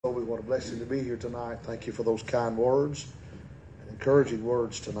Lord, what a blessing to be here tonight. Thank you for those kind words and encouraging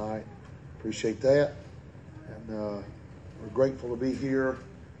words tonight. Appreciate that. And we're grateful to be here.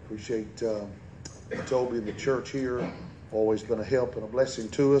 Appreciate Toby and the church here. Always been a help and a blessing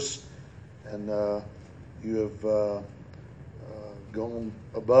to us. And you have gone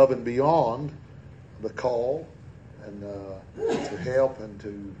above and beyond the call and to help and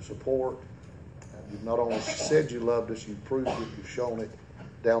to support. And you've not only said you loved us, you've proved it, you've shown it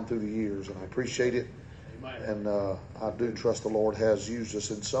down through the years, and I appreciate it. Amen. And I do trust the Lord has used us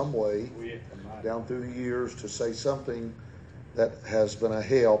in some way down through the years to say something that has been a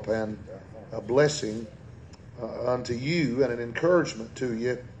help and a blessing unto you and an encouragement to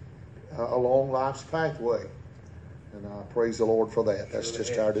you along life's pathway. And I praise the Lord for that. That's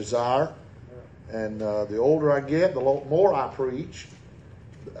just our desire. And the older I get, the more I preach.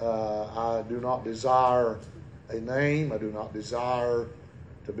 I do not desire a name. I do not desire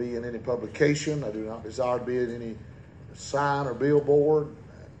to be in any publication. I do not desire to be in any sign or billboard. And,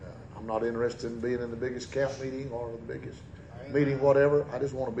 I'm not interested in being in the biggest camp meeting or the biggest meeting, whatever. I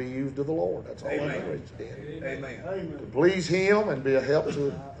just want to be used of the Lord. That's all I'm interested in. Amen. To please Him and be a help to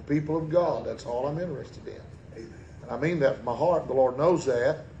the people of God. That's all I'm interested in. Amen. I mean that from my heart. The Lord knows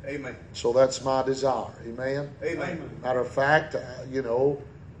that. Amen. So that's my desire. Amen. Amen. Matter of fact, it doesn't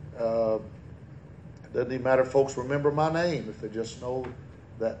even matter if folks remember my name if they just know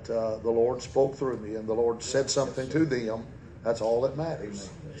that the Lord spoke through me and the Lord said something to them. That's all that matters.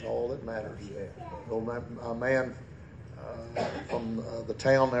 That's all that matters. A man from the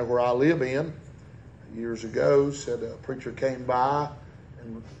town there where I live in years ago said a preacher came by,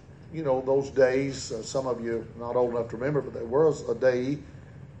 and you know those days, some of you are not old enough to remember, but there was a day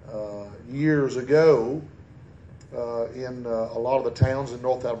years ago in a lot of the towns in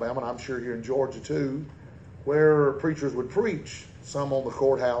North Alabama, and I'm sure here in Georgia too, where preachers would preach, some on the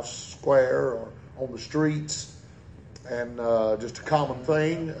courthouse square or on the streets, and just a common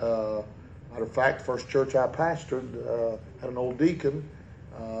thing. Matter of fact, the first church I pastored had an old deacon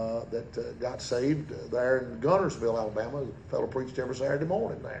that got saved there in Gunnersville, Alabama. The fellow preached every Saturday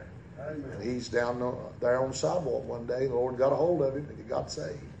morning there. Amen. And he's down there on the sidewalk one day. The Lord got a hold of him and he got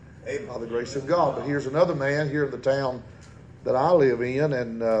saved. Amen. By the grace of God. But here's another man here in the town that I live in,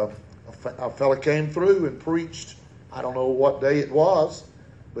 and a fella came through and preached. I don't know what day it was,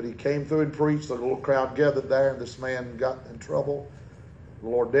 but he came through and preached. A little crowd gathered there, and this man got in trouble. The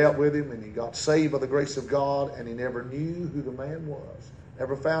Lord dealt with him, and he got saved by the grace of God, and he never knew who the man was.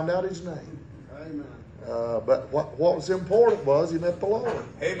 Never found out his name. Amen. But what was important was he met the Lord.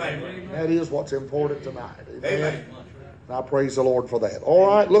 Amen. That is what's important tonight. Amen. Amen. And I praise the Lord for that. All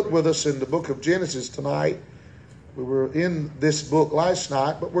right, look with us in the book of Genesis tonight. We were in this book last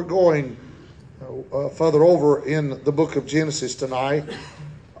night, but we're going further over in the book of Genesis tonight.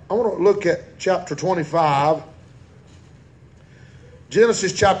 I want to look at chapter 25.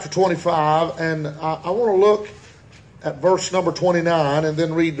 Genesis chapter 25, and I want to look at verse number 29 and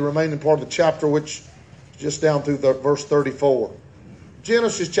then read the remaining part of the chapter, which is just down through verse 34.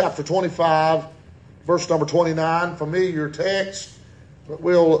 Genesis chapter 25, verse number 29, familiar text, but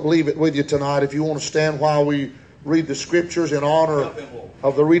we'll leave it with you tonight. If you want to stand while we read the scriptures in honor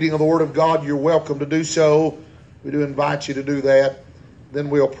of the reading of the Word of God, you're welcome to do so. We do invite you to do that.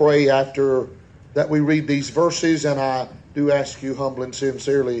 Then we'll pray after that we read these verses, and I do ask you humbly and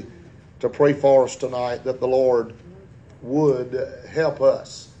sincerely to pray for us tonight that the Lord would help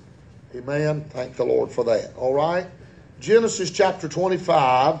us. Amen. Thank the Lord for that. All right. Genesis chapter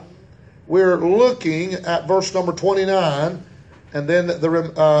 25. We're looking at verse number 29 and then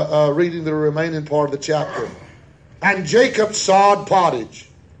reading the remaining part of the chapter. And Jacob sawed pottage,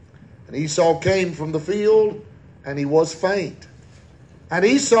 and Esau came from the field, and he was faint. And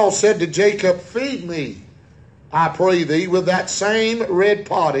Esau said to Jacob, Feed me, I pray thee, with that same red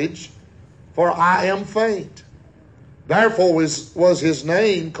pottage, for I am faint. Therefore was his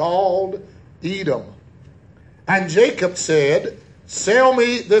name called Edom. And Jacob said, Sell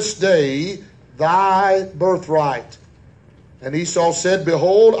me this day thy birthright. And Esau said,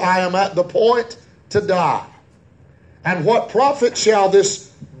 Behold, I am at the point to die. And what profit shall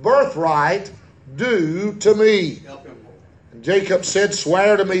this birthright do to me? And Jacob said,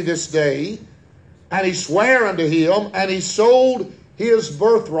 Swear to me this day. And he sware unto him, and he sold his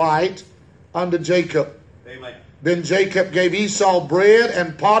birthright unto Jacob. Amen. Then Jacob gave Esau bread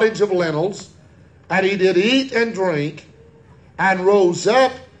and pottage of lentils, and he did eat and drink, and rose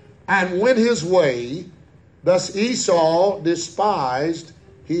up and went his way. Thus Esau despised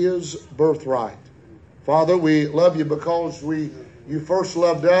his birthright. Father, we love you because you first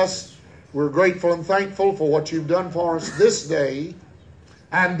loved us. We're grateful and thankful for what you've done for us this day.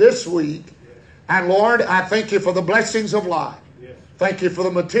 and this week. And Lord, I thank you for the blessings of life. Thank you for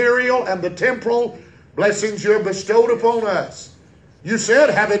the material and the temporal blessings you have bestowed upon us. You said,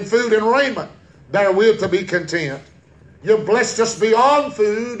 having food and raiment, therewith to be content. You've blessed us beyond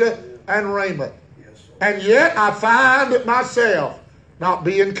food and raiment. And yet I find myself not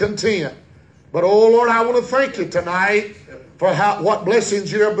being content. But oh Lord, I want to thank you tonight for what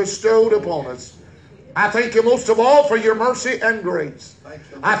blessings you have bestowed upon us. I thank you most of all for your mercy and grace.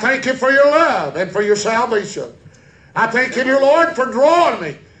 I thank you for your love and for your salvation. I thank you, dear Lord, for drawing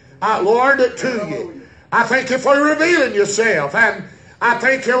me, Lord, to you. I thank you for revealing yourself. And I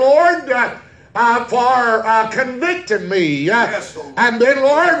thank you, Lord, for convicting me. And then,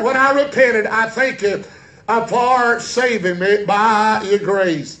 Lord, when I repented, I thank you for saving me by your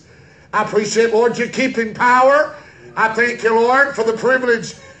grace. I appreciate, Lord, your keeping power. I thank you, Lord, for the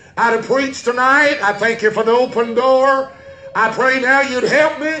privilege to preach tonight. I thank you for the open door. I pray now you'd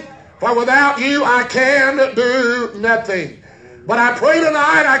help me, for without you I can do nothing. But I pray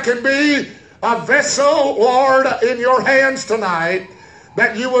tonight I can be a vessel, Lord, in your hands tonight,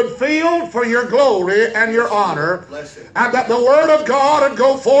 that you would feel for your glory and your honor, and that the word of God would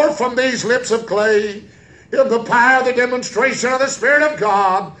go forth from these lips of clay in the power of the demonstration of the Spirit of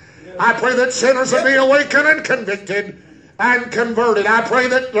God. I pray that sinners would be awakened and convicted and converted. I pray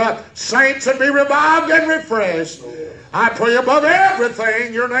that saints would be revived and refreshed. I pray above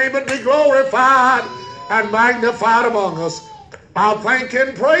everything your name would be glorified and magnified among us. I'll thank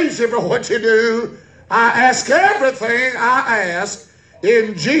and praise you for what you do. I ask everything I ask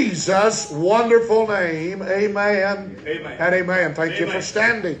in Jesus' wonderful name. Amen. Amen. And amen. Thank you Amen. for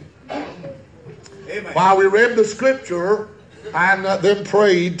standing. Amen. While we read the scripture and then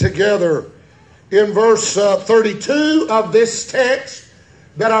prayed together. In verse 32 of this text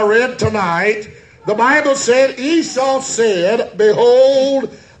that I read tonight, the Bible said, Esau said,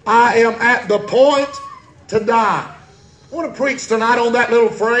 behold, I am at the point to die. I want to preach tonight on that little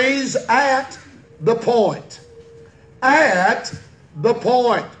phrase, at the point. At the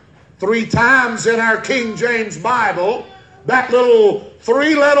point. 3 times in our King James Bible, that little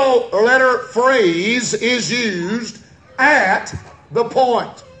 3-letter phrase is used, at the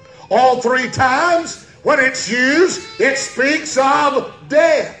point. All 3 times when it's used, it speaks of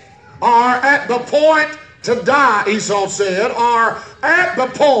death. Or at the point to die, Esau said, or at the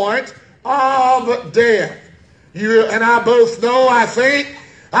point of death. You and I both know, I think,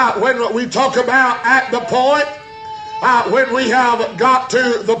 when we talk about at the point, when we have got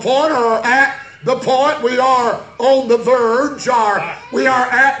to the point or at the point, we are on the verge, or we are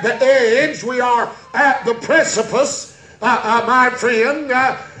at the edge, we are at the precipice, my friend.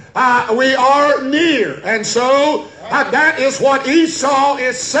 We are near. And so that is what Esau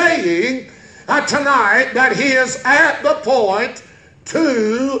is saying tonight, that he is at the point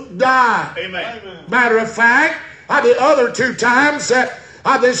to die. Amen. Matter of fact, the other 2 times that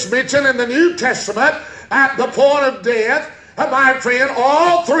this mentioned in the New Testament, at the point of death, my friend,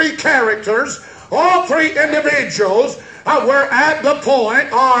 all 3 characters, all 3 individuals were at the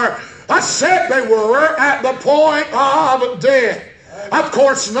point, or I said they were at the point of death. Of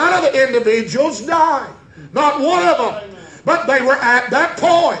course, none of the individuals died. Not one of them. But they were at that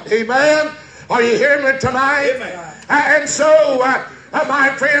point. Amen. Are you hearing me tonight? Amen. And so, my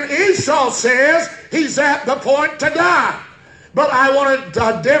friend, Esau says he's at the point to die. But I want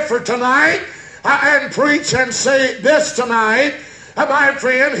to differ tonight and preach and say this tonight. My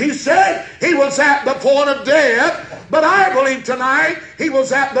friend, he said he was at the point of death, but I believe tonight he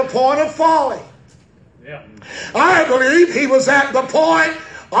was at the point of folly. Yeah. I believe he was at the point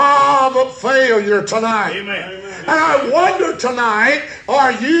of failure tonight. Amen. And I wonder tonight,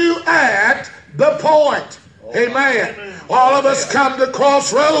 are you at the point? Amen. All of us come to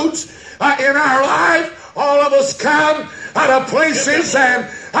crossroads in our life. All of us come to places and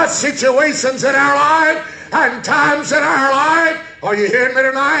situations in our life and times in our life. Are you hearing me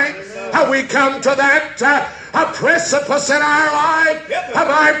tonight? We come to that precipice in our life,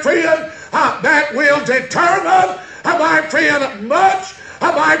 my friend, that will determine, my friend, much,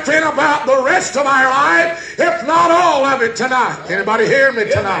 my friend, about the rest of our life, if not all of it tonight. Anybody hear me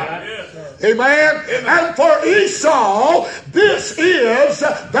tonight? Amen. And for Esau, this is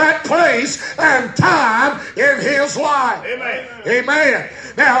that place and time in his life. Amen.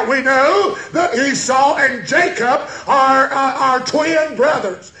 Now we know that Esau and Jacob are twin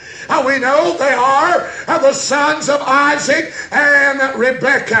brothers. We know they are the sons of Isaac and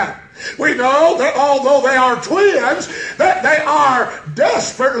Rebekah. We know that although they are twins, that they are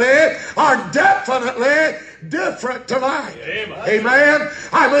definitely different tonight. Amen. Amen.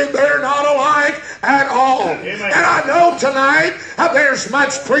 I mean, they're not alike at all. Amen. And I know tonight there's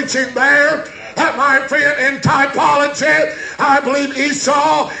much preaching there. My friend, in typology, I believe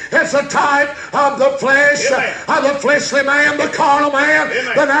Esau is a type of the flesh, of the fleshly man, the carnal man,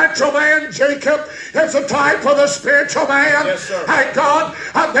 the natural man. Jacob is a type of the spiritual man. Yes, sir. Thank God,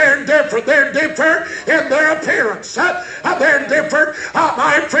 they're different. They're different in their appearance. They're different,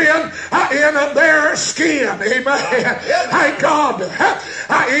 my friend, in their skin. Amen. Thank God.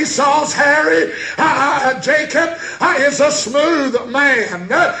 Esau's hairy. Jacob is a smooth man.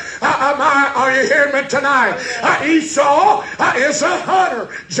 Are you hearing me tonight? Esau is a hunter.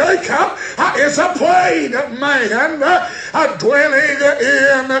 Jacob is a plain man dwelling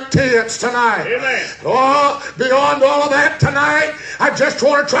in tents tonight. Amen. Oh, beyond all of that tonight, I just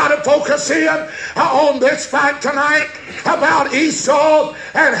want to try to focus in on this fact tonight about Esau.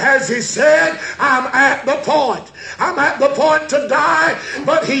 And as he said, I'm at the point. I'm at the point to die,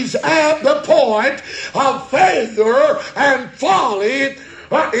 but he's at the point of failure and folly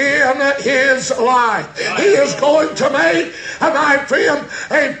in his life. He is going to make, my friend,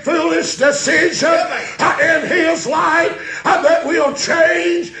 a foolish decision in his life that will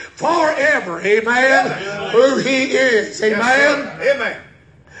change forever. Amen. Who he is. Amen. Amen.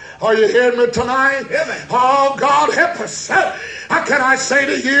 Are you hearing me tonight? Amen. Oh, God help us. Can I say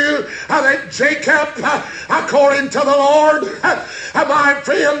to you that Jacob, according to the Lord, my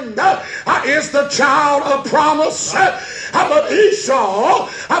friend, is the child of promise. But Esau,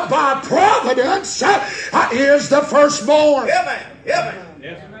 by providence, is the firstborn. Amen. Amen.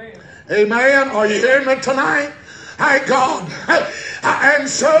 Yes. Amen. Are you hearing me tonight? Thank God. And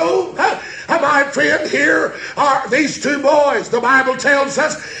so, my friend, here are these two boys. The Bible tells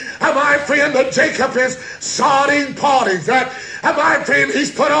us, my friend, that Jacob is sodding pottage. That, my friend, he's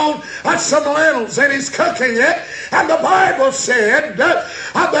put on some lentils and he's cooking it. And the Bible said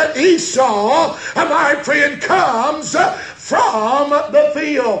that Esau, my friend, comes from the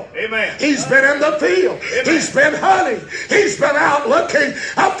field. Amen. He's been in the field. Amen. He's been hunting. He's been out looking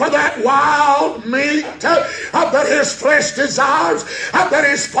for that wild meat that his flesh desires, that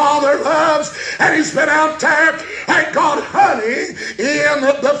his father loves. And he's been out there, and God, hunting in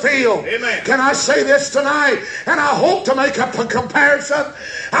the field. Amen. Can I say this tonight? And I hope to make a comparison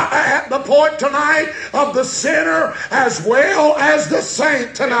at the point tonight of the sinner as well as the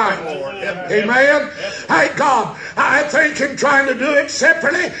saint tonight. Amen. Thank God. I think in trying to do it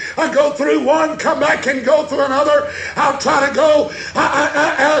separately, I go through one, come back and go through another. I'll try to go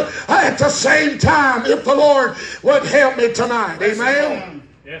at the same time if the Lord would help me tonight. Amen.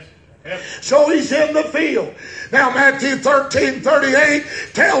 Yes. So he's in the field. Now Matthew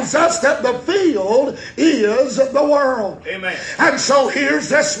 13:38 tells us that the field is the world. Amen. And so here's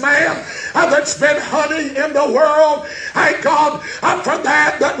this man that's been hunting in the world. Thank God for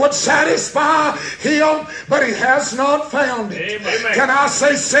that would satisfy him, but he has not found it. Amen. Can I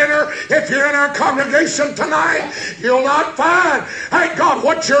say, sinner, if you're in our congregation tonight, you'll not find, thank God,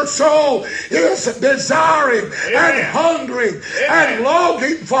 what your soul is desiring and hungering and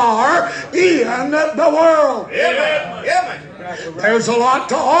longing for in the world. Amen. Amen. There's a lot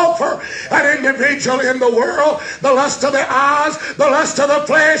to offer an individual in the world. The lust of the eyes, the lust of the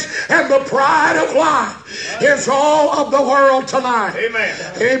flesh, and the pride of life is all of the world tonight. Amen.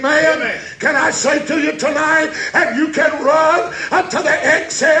 Amen. Amen. Can I say to you tonight, and you can run up to the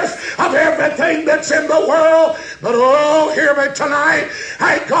excess of everything that's in the world, but oh, hear me tonight.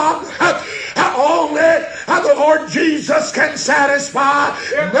 Thank God, only the Lord Jesus can satisfy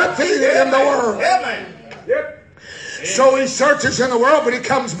nothing in the world. Amen. Yep. So he searches in the world, but he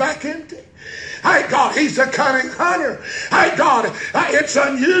comes back empty. Thank God, he's a cunning hunter. Thank God, it's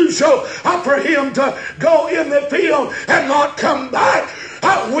unusual for him to go in the field and not come back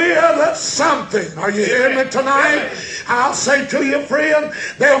with something. Are you hearing me tonight? I'll say to you, friend,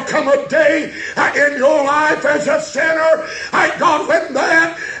 there'll come a day in your life as a sinner, thank God, when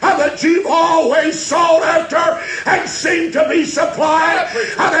that you've always sought after and seemed to be supplied,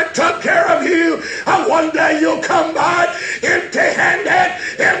 and it took care of you, one day you'll come back empty-handed,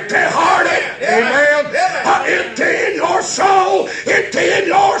 empty-hearted, amen, empty in your soul, empty in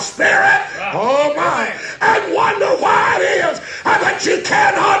your spirit, oh my, and wonder why it is that you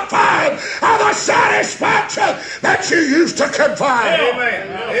cannot find the satisfaction that you used to confide. Amen.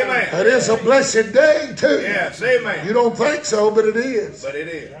 Amen. It is a blessed day too. Yes. Amen. You don't think so, but it is. But it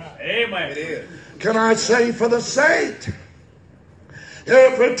is. Amen. It is. Can I say for the saint?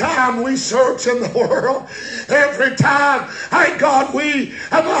 Every time we search in the world, every time, thank God, we,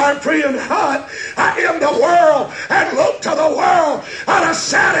 my friend, hunt in the world and look to the world to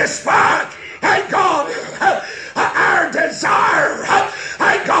satisfy thank God, our desire,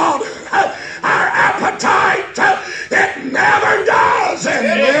 thank God, our appetite, it never does and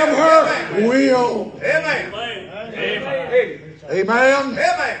never will. Amen. Amen.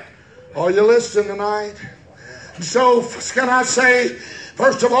 Amen. Are you listening tonight? So can I say,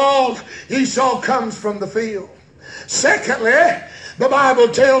 first of all, Esau comes from the field. Secondly, the Bible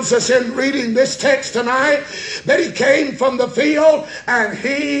tells us in reading this text tonight that he came from the field and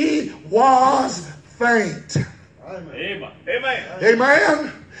he was faint. Amen. Amen.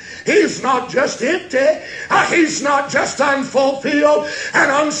 Amen. He's not just empty. He's not just unfulfilled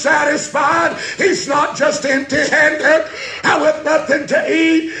and unsatisfied. He's not just empty-handed with nothing to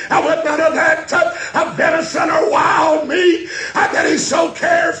eat, with none of that venison or wild meat that he so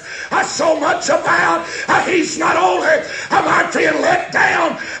cares so much about. He's not only, my friend, let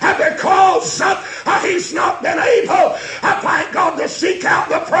down because he's not been able, thank God, to seek out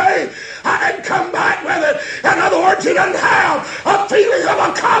the prey and come back with it. In other words, he doesn't have a feeling of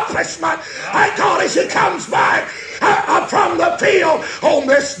accomplishment. Thank God as he comes back from the field on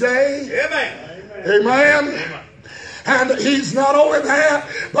this day. Amen. Amen. And he's not only that,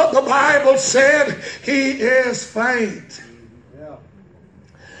 but the Bible said he is faint.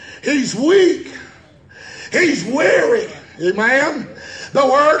 He's weak. He's weary. Amen. The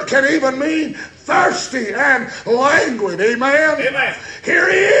word can even mean thirsty and languid. Amen. Amen. Here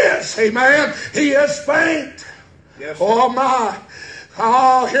he is. Amen. He is faint. Yes. Oh my.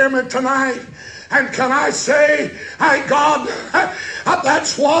 Oh, hear me tonight. And can I say, thank God,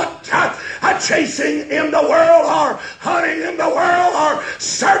 that's what chasing in the world or hunting in the world or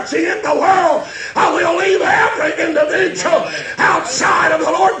searching in the world will leave every individual outside of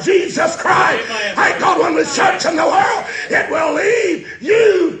the Lord Jesus Christ. Thank God, when we search in the world, it will leave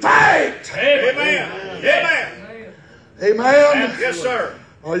you faint. Amen. Amen. Amen. Yes, sir.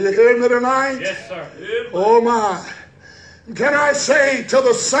 Are you hearing me tonight? Yes, sir. Oh my. Can I say to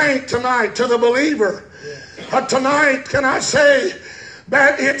the saint tonight, to the believer, tonight, can I say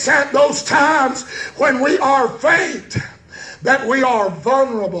that it's at those times when we are faint that we are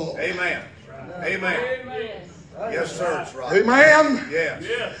vulnerable. Amen. Amen. Yes, sir. That's right. Amen. Yes.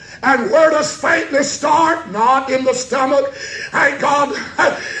 And where does faintness start? Not in the stomach. Thank God.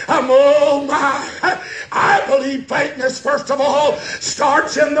 Oh my. I believe faintness, first of all,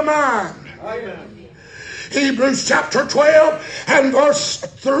 starts in the mind. Amen. Hebrews chapter 12 and verse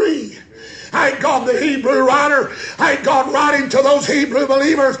 3. Thank God, the Hebrew writer, thank God, writing to those Hebrew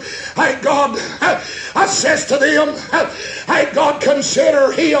believers, thank God, says to them, thank God,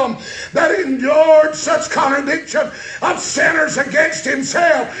 consider him that endured such contradiction of sinners against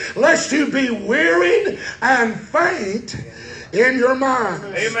himself, lest you be wearied and faint in your mind.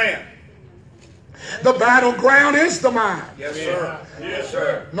 Amen. The battleground is the mind. Yes, sir. Yes,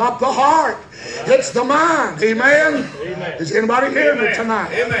 sir. Not the heart. It's the mind. Amen. Is anybody hearing me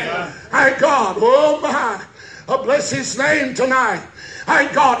tonight? Amen. Thank God. Oh my. Bless his name tonight.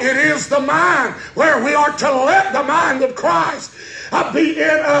 Thank God. It is the mind where we are to let the mind of Christ be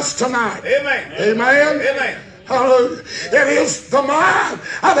in us tonight. Amen. Amen. Amen. Hallelujah. It is the mind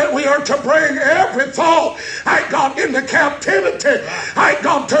that we are to bring every thought, thank God, into captivity, thank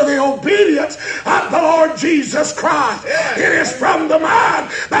God, to the obedience of the Lord Jesus Christ. It is from the mind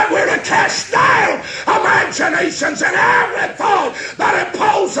that we're to cast down imaginations and every thought that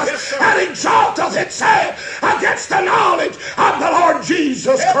imposes and exalteth itself against the knowledge of the Lord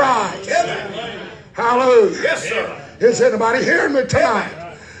Jesus Christ. Hallelujah. Yes, sir. Is anybody hearing me tonight?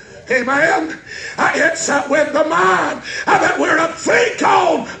 Amen. It's with the mind that we're to think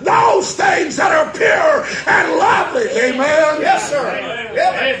on those things that are pure and lovely. Amen. Yes, sir.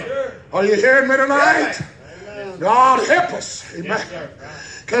 Amen. Are you hearing me tonight? God help us. Amen.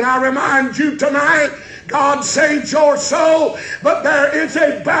 Yes, Can I remind you tonight, God saves your soul, but there is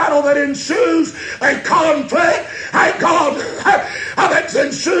a battle that ensues, a conflict, a God that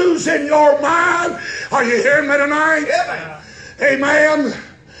ensues in your mind. Are you hearing me tonight? Amen.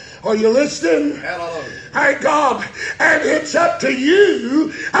 Are you listening? Hallelujah. Thank God. And it's up to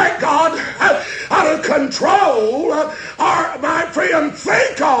you, thank God, how to control or, my friend,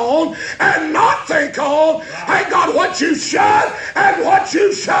 think on and not think on, thank God, what you should and what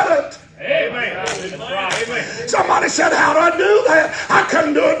you shouldn't. Amen. That's right. Amen. Somebody said, how do I do that? I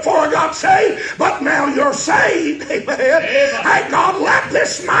couldn't do it before I got saved, but now you're saved. Amen. Thank God, let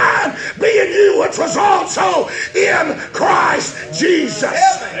this mind be in you, which was also in Christ Jesus.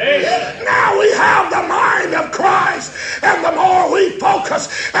 Amen. Now we have the mind of Christ, and the more we focus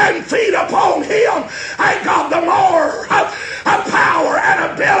and feed upon him, thank God, the more power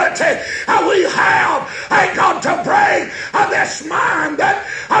and ability we have, God, to bring this mind that,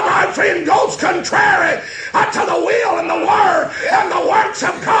 my friend, goes contrary to the will and the word and the works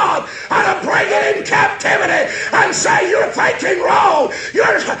of God, and to bring it in captivity and say, you're thinking wrong.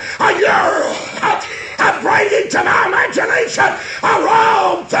 You're bringing to my imagination a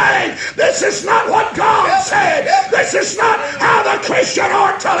wrong thing. This is not what God said. This is not how the Christian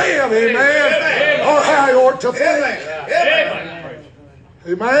ought to live. Amen. Or how he ought to think.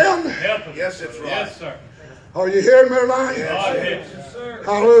 Amen. Yes, it's right. Yes, sir. Are you hearing me tonight? Yes, sir.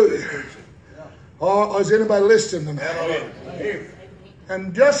 Hallelujah. Or is anybody listening to me? Hallelujah.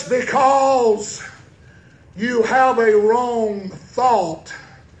 And just because you have a wrong thought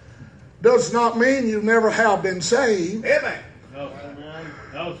does not mean you never have been saved. Amen. No.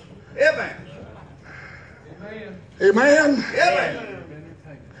 No. Amen. Amen. Amen.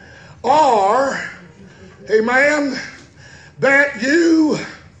 Or, amen, that you,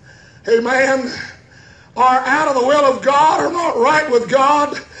 amen, are out of the will of God, or not right with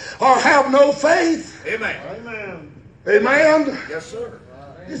God, or have no faith. Amen. Amen. Yes, sir.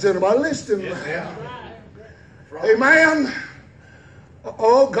 Is anybody listening? Yeah. Amen.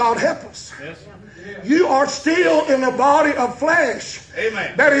 Oh, God help us. Yes, sir. You are still in a body of flesh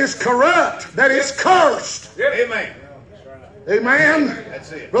Amen. that is corrupt, that is cursed. Amen. Amen.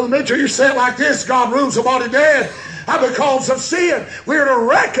 That's it. Brother Mitchell, you say it like this: God rules the body dead because of sin. We're to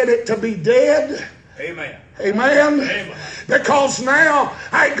reckon it to be dead. Amen. Amen. Amen. Because now,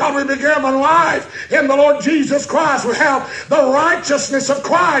 thank God, we began a life in the Lord Jesus Christ. We have the righteousness of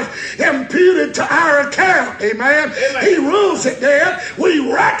Christ imputed to our account. Amen. Amen. He rules it dead.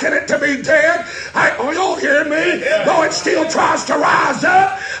 We reckon it to be dead. Are y'all hearing me? Amen. Though it still tries to rise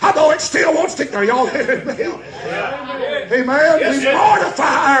up, although it still wants to. Are y'all hearing me? Amen. Yes, We yes.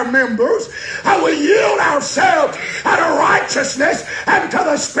 mortify our members and we yield ourselves to righteousness and to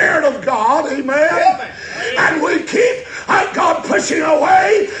the Spirit of God. Amen. Amen. And we keep, God, pushing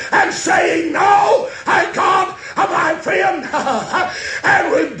away and saying no, God, my friend,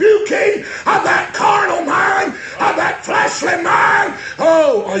 and rebuking that carnal mind, that fleshly mind.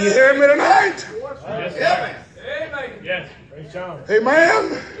 Oh, are you hearing me tonight? Amen. Yes.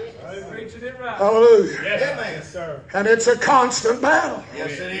 Amen. Preaching it right. Hallelujah. Amen. Sir. And it's a constant battle.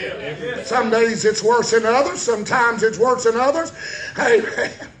 Yes, it is. Some days it's worse than others. Sometimes it's worse than others.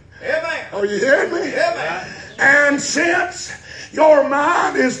 Amen. Amen. Are you hearing me? Amen. And since your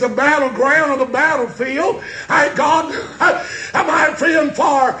mind is the battleground of the battlefield, God, my friend,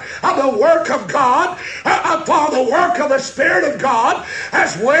 for the work of God, for the work of the Spirit of God,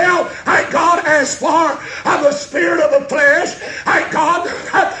 as well, God, as for the spirit of the flesh, God,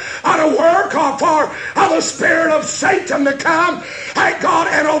 to work for the spirit of Satan to come, God,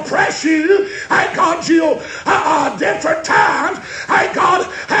 and oppress you, God, you'll different times, God,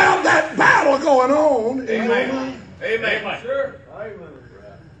 have that battle going on. Amen. Amen. Sure.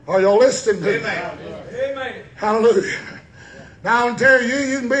 Are y'all listening to me? Amen. Amen. Hallelujah. Now I'll tell you,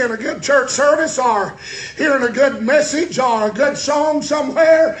 you can be in a good church service or hearing a good message or a good song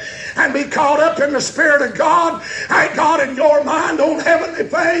somewhere and be caught up in the Spirit of God. Thank God in your mind on heavenly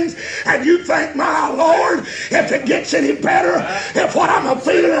things. And you think, my Lord, if it gets any better, if what I'm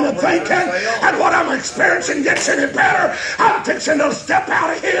feeling and thinking and what I'm experiencing gets any better, I'm fixing to step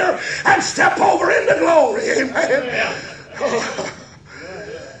out of here and step over into glory. Amen.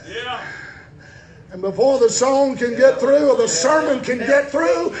 Yeah. And before the song can get through, or the sermon can get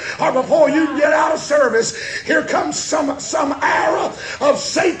through, or before you get out of service, here comes some arrow of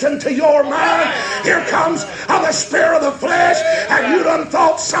Satan to your mind. Here comes the spirit of the flesh, and you done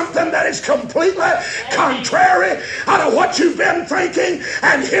thought something that is completely contrary out of what you've been thinking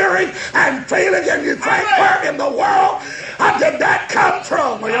and hearing and feeling, and you think, where in the world did that come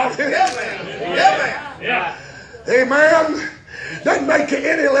from? Are y'all hearing? Amen. Yeah. Amen. Doesn't make you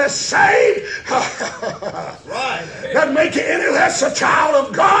any less saved. Right. Doesn't make you any less a child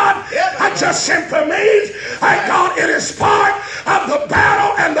of God. It just simply means that God, it is part of the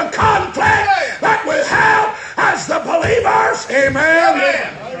battle and the conflict that we have as the believers. Amen.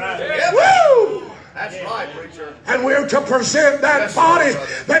 Amen. Woo! That's right, preacher. And we're to present that body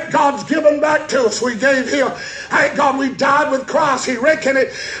that God's given back to us. We gave Him. Thank God we died with Christ. He reckoned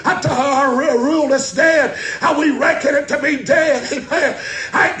it to ruled us dead. We reckon it to be dead. Amen.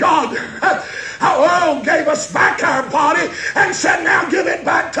 Thank God. Oh, gave us back our body and said, now give it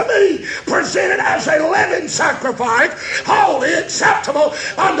back to me. Present it as a living sacrifice, holy, acceptable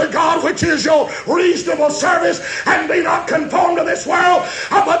unto God, which is your reasonable service. And be not conformed to this world,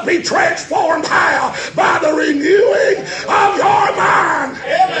 but be transformed how? By the renewing of your mind.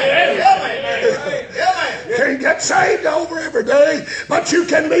 Amen. Amen. Amen. can't get saved over every day, but you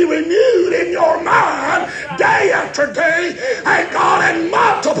can be renewed in your mind day after day, and God, and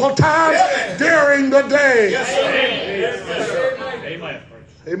multiple times during the day. Amen.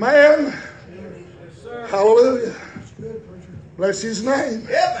 Amen. Hallelujah. Bless His name.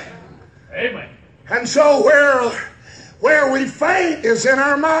 Amen. And so where we faint is in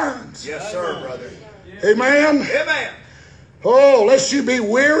our minds. Yes, sir, brother. Amen. Amen. Oh, lest you be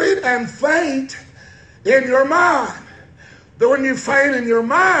wearied and faint in your mind. But when you faint in your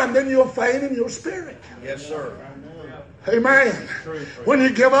mind, then you'll faint in your spirit. Yes, sir. Amen. When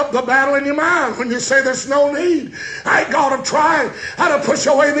you give up the battle in your mind, when you say there's no need, I ain't got to try how to push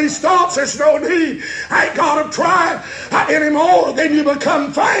away these thoughts, there's no need. I ain't got to try anymore. Then you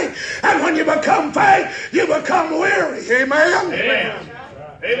become faint. And when you become faint, you become weary. Amen. Amen.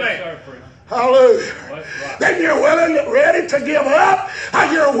 Amen. Hallelujah. Then you're willing, ready to give up.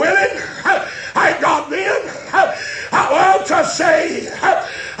 You're willing. I got then. I want to say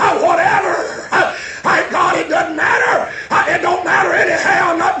whatever. I got it doesn't matter. It don't matter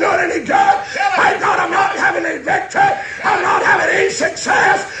anyhow. I'm not doing any good. I'm not having any victory. I'm not having any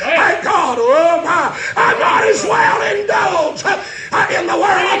success. I might as well indulge in the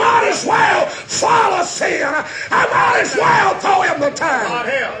world. I might as well swallow sin. I might as well throw in the towel.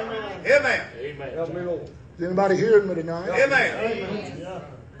 Amen. Is anybody hearing me tonight? Amen.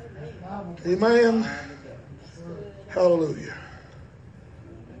 Amen. Hallelujah.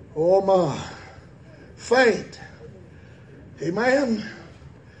 Oh my. Faint. Amen.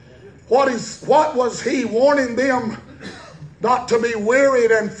 What was He warning them not to be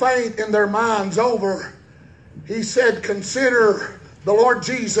wearied and faint in their minds over? He said, consider the Lord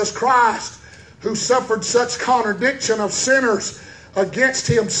Jesus Christ, who suffered such contradiction of sinners against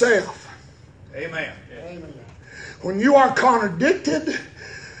Himself. Amen. When you are contradicted,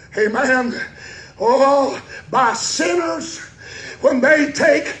 amen, by sinners, when they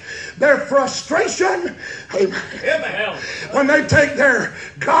take their frustration, amen, when they take their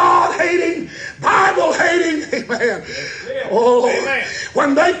God-hating, Bible-hating, amen,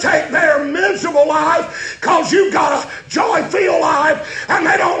 when they take their miserable life because you've got a joy-filled life and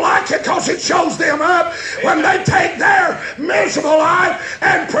they don't like it because it shows them up, when they take their miserable life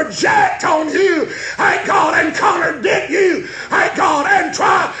and project on you, thank God, and contradict you, thank God, and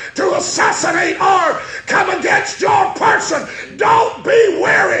try to assassinate or come against your person, don't be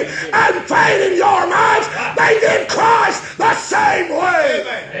weary and faint in your minds. They did Christ the same way.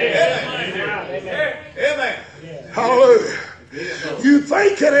 Amen. Amen. Hallelujah. You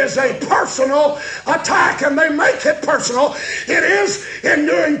think it is a personal attack, and they make it personal. It is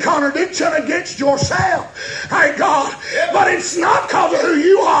enduring contradiction against yourself. Thank God. But it's not because of who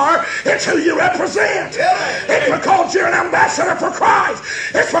you are, it's who you represent. It's because you're an ambassador for Christ.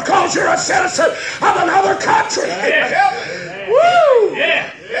 It's because you're a citizen of another country. Woo!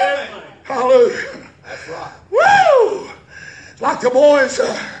 Hallelujah. That's right. Woo! Like the boys,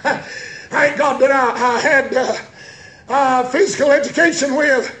 thank God that I had physical education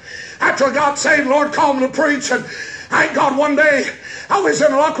with. After I got saved, the Lord called me to preach, and thank God one day I was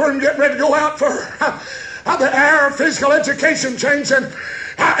in the locker room getting ready to go out for the hour of physical education, changing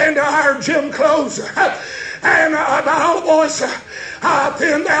into our gym clothes. And about all the boys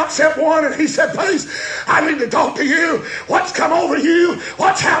thinned out except one, and he said, please, I need to talk to you. What's come over you?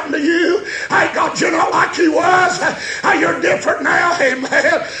 What's happened to you? Thank God you're not like you was. You're different now. Amen.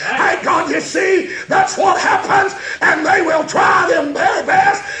 Thank God, you see, that's what happens, and they will try them very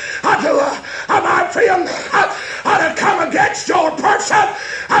best my friend, to come against your person.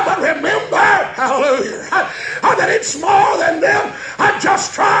 But remember, hallelujah, that it's more than them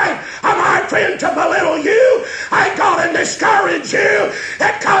just trying, my friend, to belittle you. I got to discourage you.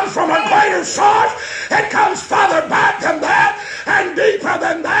 It comes from a greater source. It comes farther back than that and deeper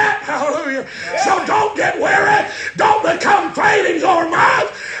than that. Hallelujah. So don't get weary. Don't become faint in your mind.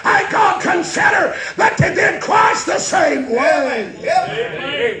 I God, consider that they did Christ the same way.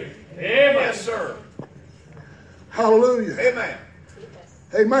 Amen. Yes, sir. Hallelujah. Amen.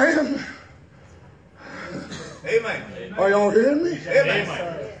 Amen. Amen. Are y'all hearing me?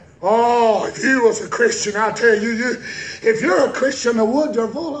 Amen. Oh, if you was a Christian, I tell you, if you're a Christian, the woods are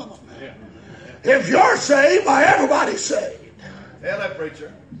full of them. If you're saved, why, everybody's saved. Tell that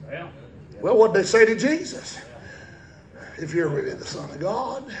preacher. Well, what'd they say to Jesus? If you're really the Son of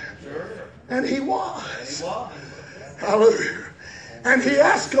God. Sure. And He was. He was. Hallelujah. And He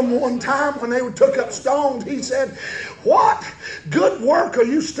asked them one time when they took up stones, He said, what good work are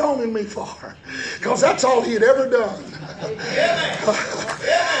you stoning me for? Because that's all He had ever done.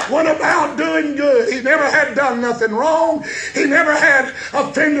 went about doing good. He never had done nothing wrong. He never had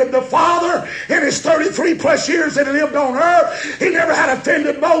offended the Father in his 33 plus years that he lived on earth. He never had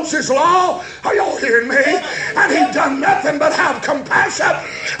offended Moses' law. Are y'all hearing me? And he'd done nothing but have compassion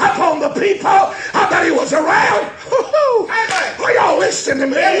upon the people that he was around. Are y'all listening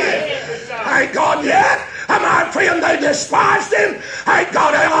to me? Ain't God yet? My friend, they despised him. Ain't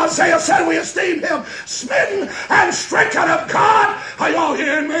God? Isaiah said we esteemed him smitten and stricken of God. Are y'all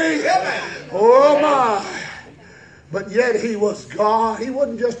hearing me? Oh my. But yet he was God. He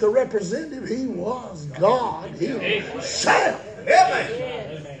wasn't just a representative. He was God himself.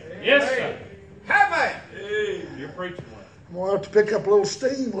 Yes, sir. You're preaching one. I'm going to have to pick up a little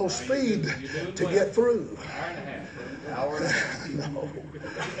steam, a little speed to get through. No,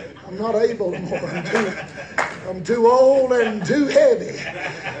 I'm not able anymore. I'm too old and too heavy.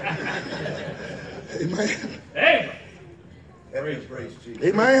 Amen.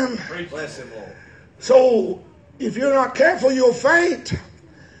 Amen. Bless him, Lord. So, if you're not careful, you'll faint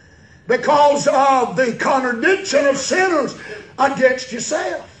because of the contradiction of sinners against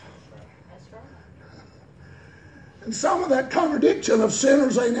yourself. And some of that contradiction of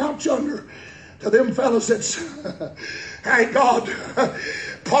sinners ain't out yonder to them fellas that's, thank God,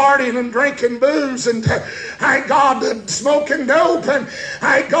 partying and drinking booze and, thank God, smoking dope and,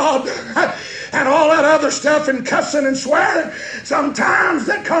 thank God, and all that other stuff and cussing and swearing. Sometimes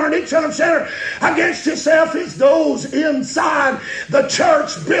that contradiction of sinner against yourself is those inside the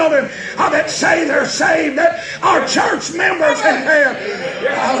church building that say they're saved, that are church members.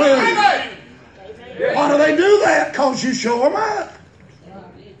 Hallelujah. Why do they do that? Because you show them up.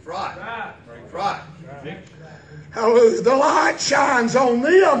 Right. Hallelujah. The light shines on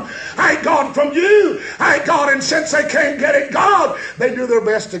them. Ain't God from you. Ain't God. And since they can't get at God, they do their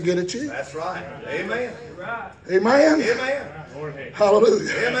best to get at you. That's right. Amen. Amen. Amen.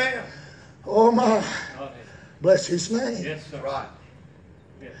 Hallelujah. Amen. Oh my. Bless his name. Yes, sir. Right.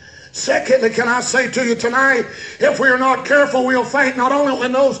 Secondly, can I say to you tonight, if we are not careful, we'll faint not only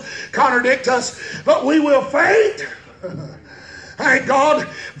when those contradict us, but we will faint. Thank God.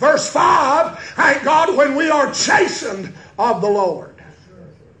 Verse 5, thank God when we are chastened of the Lord.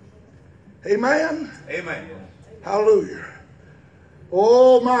 Amen? Amen. Hallelujah.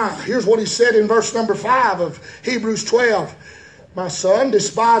 Oh my. Here's what he said in verse number 5 of Hebrews 12. My son,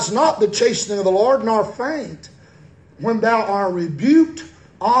 despise not the chastening of the Lord, nor faint when thou art rebuked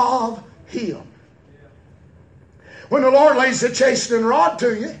of him. When the Lord lays a chastening rod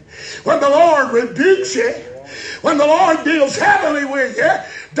to you, when the Lord rebukes you, when the Lord deals heavily with you,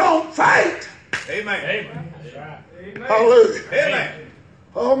 don't faint. Amen. Hallelujah. Amen.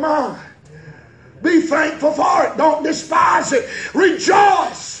 Oh my. Be thankful for it. Don't despise it.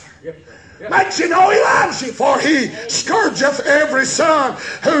 Rejoice. Makes you know he loves you, for he scourgeth every son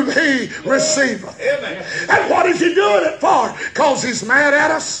whom he receiveth. Amen. And what is he doing it for? Because he's mad at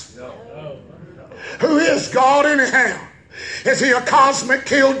us? No. Who is God anyhow? Is he a cosmic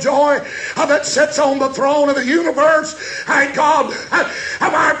killjoy that sits on the throne of the universe? Thank God.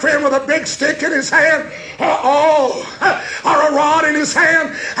 My friend with a big stick in his hand, or a rod in his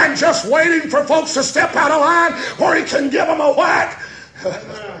hand, and just waiting for folks to step out of line where he can give them a whack.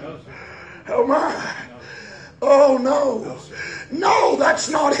 Oh my. Oh no. No, that's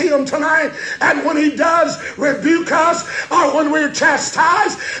not him tonight. And when he does rebuke us, or when we're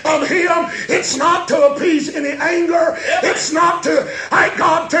chastised of him, it's not to appease any anger. It's not to, thank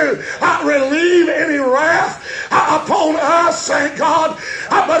God, to relieve any wrath upon us, thank God.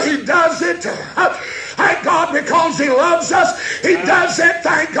 But he does it, thank God, because he loves us. He does it,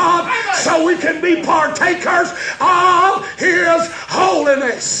 thank God, so we can be partakers of his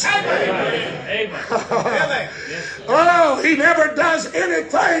holiness. Amen. Oh, he never does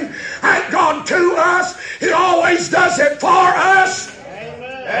anything, thank God, to us. He always does it for us.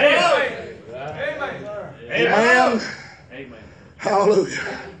 Amen. Amen.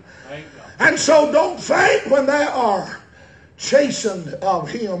 Hallelujah. And so don't faint when they are chastened of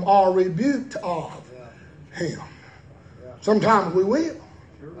him or rebuked of him. Sometimes we will.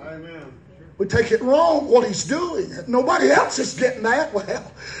 We take it wrong what he's doing. Nobody else is getting that.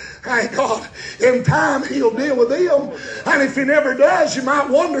 Well, thank God, in time he'll deal with them. And if he never does, you might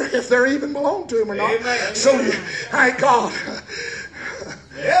wonder if they even belong to him or not. Amen. So, thank God.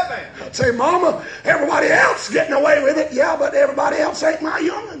 Amen. I'd say, Mama, everybody else getting away with it. Yeah, but everybody else ain't my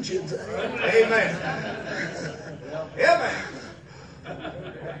young'uns, you'd say. Amen. Amen.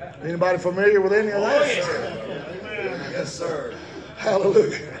 Anybody familiar with any of that? Yes, sir.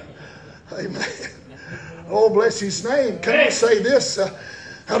 Hallelujah. Amen. Oh, bless his name. Can I say this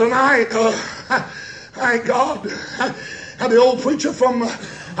tonight? Thank God. And the old preacher from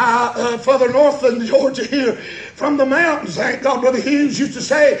further north than Georgia here, from the mountains. Thank God, Brother Hughes used to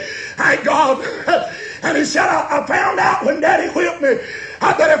say, thank God. And he said, I found out when Daddy whipped me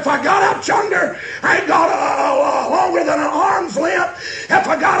that if I got out yonder, I ain't got longer than an arm's length. If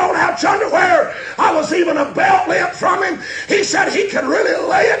I got on out yonder where I was even a belt length from him, he said he could really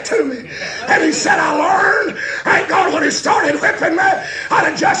lay it to me. And he said, I learned, thank God, when he started whipping me,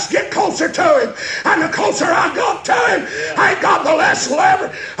 I'd just get closer to him. And the closer I got to him, thank God, the less lever.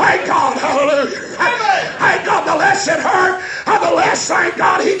 Thank God, hallelujah. Thank God, the less it hurt, the less, thank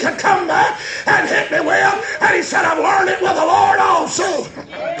God, he could come back and hit me with. And he said, I've learned it with the Lord also.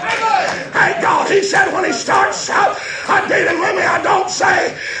 Thank God. He said, when he starts dealing with me, I don't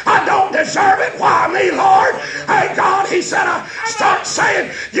say I don't deserve it. Why me, Lord? Thank God. He said, I start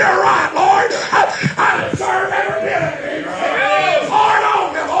saying, you're right, Lord. I deserve every bit of it. Lord,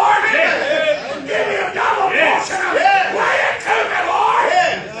 on me, Lord. Give me a double portion of it. Lay it to me, Lord.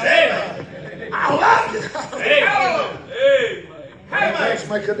 I love you. That does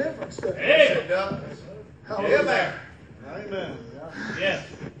make a difference. It does. Amen. Amen. Yes.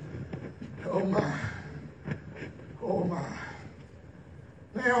 Oh my. Oh my.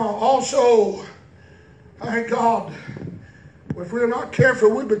 Now also, thank God, if we're not careful,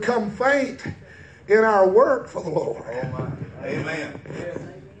 we become faint in our work for the Lord. Oh my. Amen.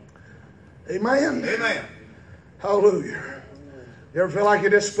 Amen. Amen. Hallelujah. You ever feel like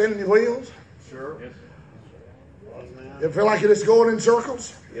you're just spinning your wheels? Sure. Yes. You ever feel like you're just going in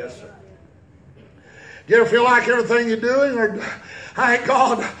circles? Yes, sir. Do you ever feel like everything you're doing, or thank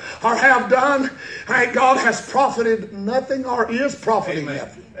God, or have done, thank God, has profited nothing or is profiting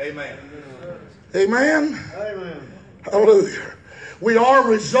nothing? Amen. Amen. Amen. Hallelujah. We are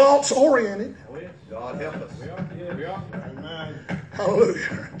results oriented. God help us. We are. Amen.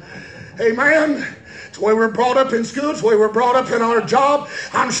 Hallelujah. Amen. It's the way we're brought up in school. It's the way we're brought up in our job.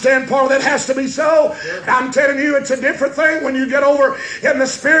 I understand part of that has to be so. I'm telling you, it's a different thing when you get over in the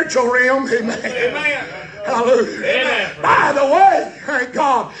spiritual realm. Amen. Amen. Hallelujah. Amen. By the way, thank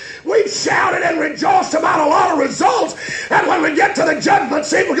God, we shouted and rejoiced about a lot of results. And when we get to the judgment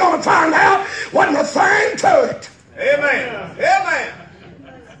seat, we're going to find out wasn't a thing to it. Amen. Amen.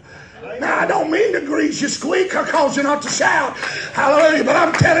 Now, I don't mean to grease you squeak or cause you not to shout. Hallelujah. But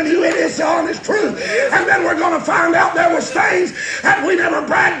I'm telling you, it is the honest truth. And then we're going to find out there was things that we never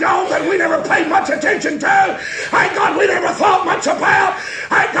bragged on, that we never paid much attention to. Thank God we never thought much about.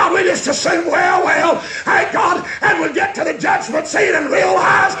 Thank God we just assumed, well, thank God. And we get to the judgment seat and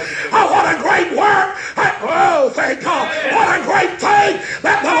realize, what a great work. Thank God. What a great thing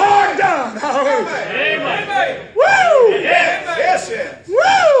that the Lord done. Hallelujah. Amen. Woo! Yes. Yes.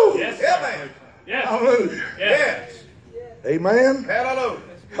 Woo! Yes. Amen. Yes. Hallelujah. Yes. Amen. Hallelujah.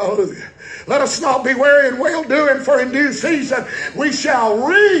 Hallelujah. Let us not be weary in well-doing, for in due season we shall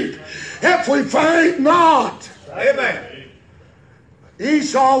reap if we faint not. Amen.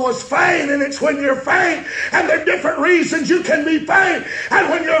 Esau was faint, and it's when you're faint, and there are different reasons you can be faint. And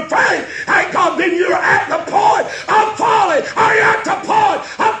when you're faint, thank God, then you're at the point of folly. Are you at the point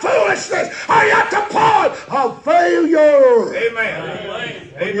of foolishness? Are you at the point of failure? Amen.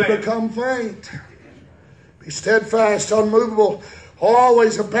 When you become faint, be steadfast, unmovable,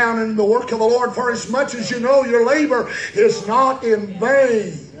 always abounding in the work of the Lord, for as much as you know your labor is not in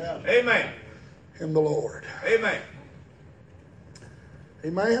vain Amen. in the Lord. Amen.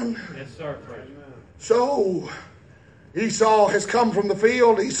 Amen. Yes, sir. So, Esau has come from the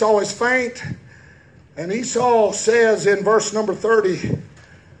field. Esau is faint. And Esau says in verse number 30,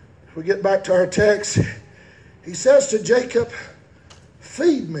 if we get back to our text, he says to Jacob,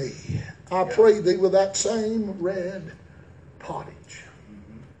 feed me, I pray thee, with that same red pottage.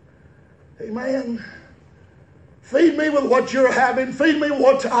 Amen. Feed me with what you're having. Feed me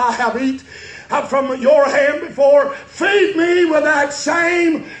what I have eaten from your hand before. Feed me with that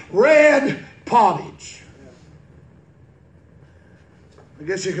same red pottage. I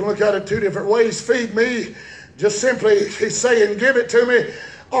guess you can look at it two different ways. Feed me, just simply he's saying, give it to me.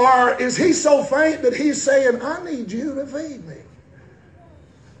 Or is he so faint that he's saying, I need you to feed me?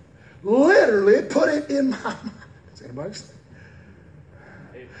 Literally put it in my mind. Does anybody say?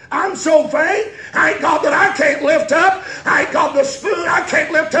 I'm so faint, thank God, that I can't lift up, thank God, the spoon, I can't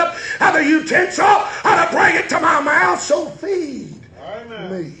lift up the utensil, to bring it to my mouth, so feed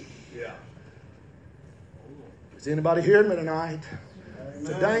me. Yeah. Is anybody hearing me tonight? It's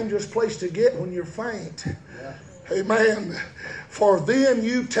a dangerous place to get when you're faint. Amen. For then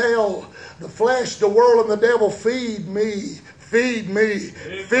you tell the flesh, the world, and the devil, feed me, feed me,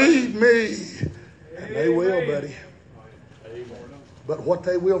 feed me. And they will, buddy. But what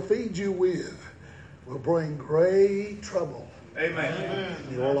they will feed you with will bring great trouble Amen.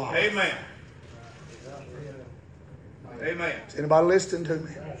 in your life. Amen. Amen. Is anybody listening to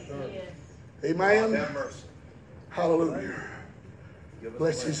me? Amen. Have mercy. Hallelujah.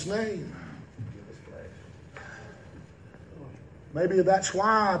 Bless His name. Maybe that's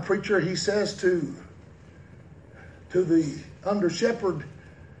why, preacher, he says to the under shepherd,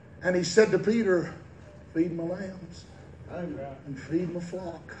 and he said to Peter, feed my lambs and feed my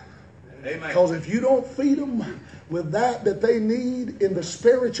flock. Amen. Because if you don't feed them with that they need in the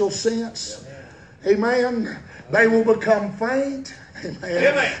spiritual sense, amen, they will become faint. Amen.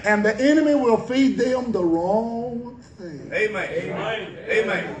 Amen. And the enemy will feed them the wrong thing. Amen. Amen.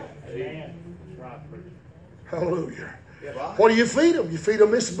 Amen. Amen. Hallelujah. Right. What do you feed them? You feed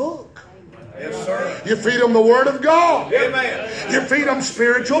them this book. Yes, sir. You feed them the Word of God. Amen. You feed them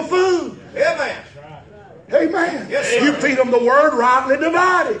spiritual food. Amen. Amen. Yes, sir. You feed them the Word rightly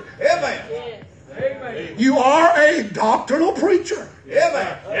divided. Amen. Amen. You are a doctrinal preacher.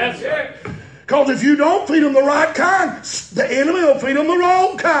 Amen. Yes, sir. Because if you don't feed them the right kind, the enemy will feed them the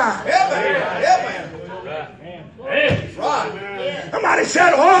wrong kind. Amen. Amen. Hey. Right. Somebody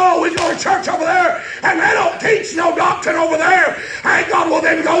said, oh, we go to church over there and they don't teach no doctrine over there. Thank God, well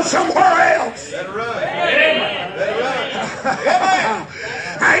then go somewhere else. Let it run. Let it run. Amen.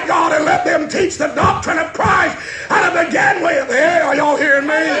 Thank God and let them teach the doctrine of Christ how to begin with. Hey, are y'all hearing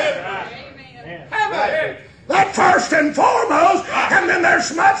me? Amen. That first and foremost, and then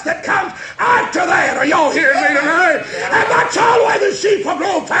there's much that comes after that. Are y'all hearing me tonight? And that's all the way the sheep will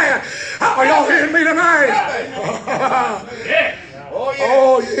grow fat. Are y'all hearing me tonight? Oh, yeah.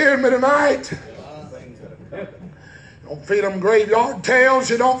 Oh, you hearing me tonight? Don't feed them graveyard tales.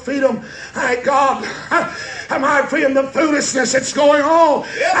 You don't feed them, thank God. Am I feeding the foolishness that's going on?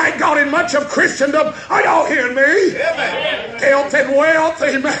 Thank God in much of Christendom. Are y'all hearing me? Amen. Health and wealth,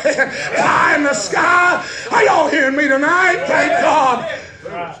 amen. Pie in the sky. Are y'all hearing me tonight? Thank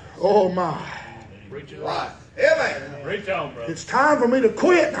God. Oh my. Right. Amen. Reach on, brother. It's time for me to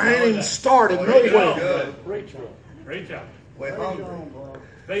quit. I ain't even started nowhere. Good. Reach on. We're hungry.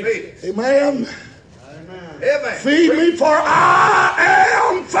 Feed. Feed. Amen. Amen. Feed me, for I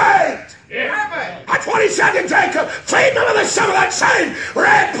am faint. Amen. That's what he said to Jacob. Feed me with some of that same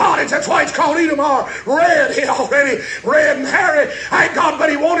red pottage. That's why it's called Edomar. Red. He already red and hairy. Thank God, but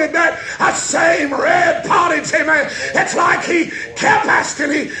he wanted that same red pottage. Amen. It's like he kept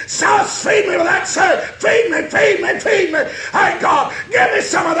asking. He said, feed me with that same. Feed me, feed me, feed me. Thank God. Give me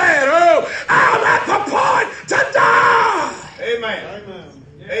some of that. Oh, I'm at the point to die. Amen.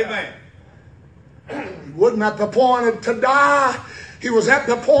 Amen. He wasn't at the point to die. He was at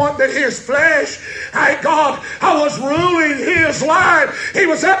the point that his flesh, thank God, was ruling his life. He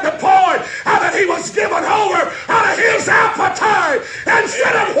was at the point that he was given over out of his appetite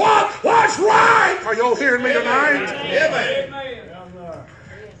instead of what was right. Are y'all hearing me tonight?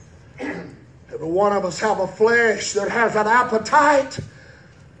 Amen. Every one of us have a flesh that has an appetite.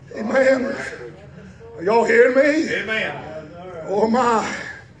 Amen. Are y'all hearing me? Amen. Oh my.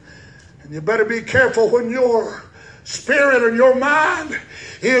 And you better be careful when your spirit and your mind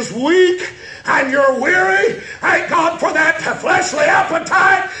is weak and you're weary. Thank God for that fleshly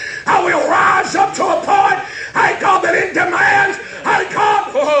appetite. I will rise up to a point, thank God, that it demands, thank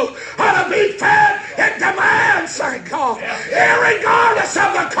God, how to be fed. It demands, thank God, irregardless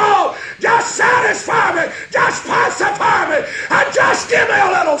of the call, just satisfy me, just pacify me, and just give me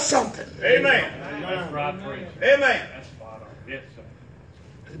a little something. Amen. That's right, preach. Amen. That's spot on. Yes, sir.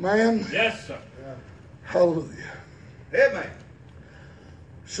 Amen. Yes, sir. Hallelujah. Amen.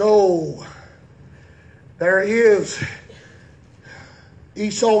 So, there is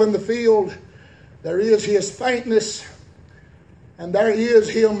Esau in the field. There is his faintness. And there is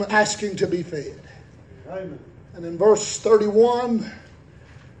him asking to be fed. Amen. And in verse 31,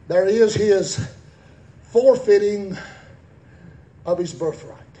 there is his forfeiting of his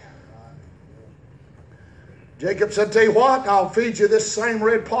birthright. Jacob said, tell you what, I'll feed you this same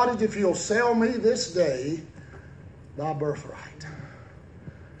red pottage if you'll sell me this day thy birthright.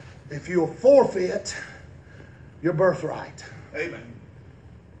 If you'll forfeit your birthright. Amen.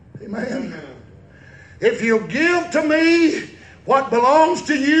 Amen. If you'll give to me what belongs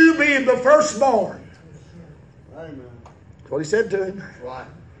to you, being the firstborn. Amen. That's what he said to him. Right.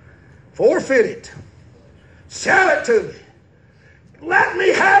 Forfeit it. Sell it to me. Let me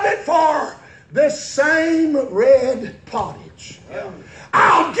have it for this same red pottage. Yeah.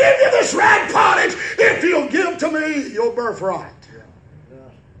 I'll give you this red pottage if you'll give to me your birthright.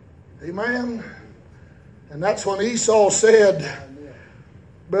 Amen. And that's when Esau said,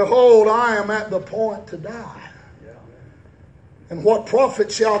 behold, I am at the point to die. And what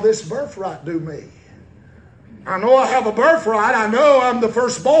profit shall this birthright do me? I know I have a birthright. I know I'm the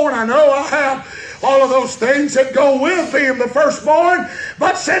firstborn. I know I have all of those things that go with being the firstborn.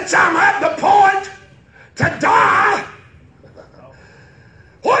 But since I'm at the point to die,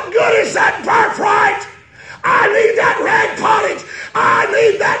 what good is that birthright? I need that red pottage. I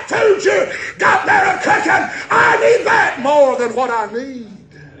need that food you got there cooking. I need that more than what I need.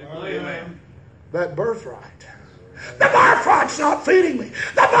 Amen. That birthright. The birthright's not feeding me.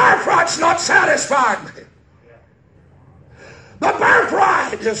 The birthright's not satisfying me. The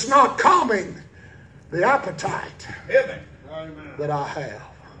birthright is not calming the appetite Amen. that I have.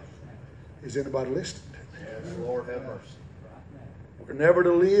 Is anybody listening? Yes, Lord have mercy. We're never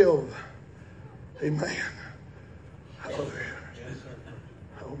to live. Amen. Hallelujah.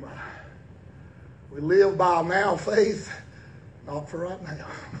 Oh my. We live by now faith, not for right now.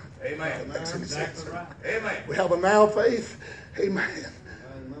 Amen. That makes any sense. Amen. We have a now faith. Amen.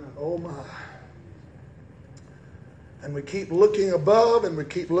 Oh my. And we keep looking above and we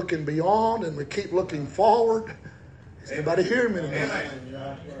keep looking beyond and we keep looking forward. Is anybody hearing me tonight?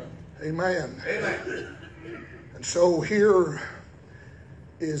 Amen. Amen. Amen. And so here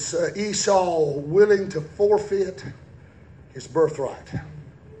is Esau willing to forfeit his birthright.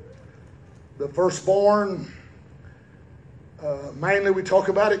 The firstborn, mainly we talk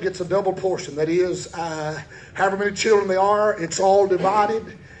about it, gets a double portion. That is, however many children they are, it's all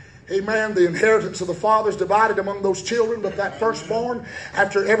divided. Amen. The inheritance of the father is divided among those children, but that firstborn,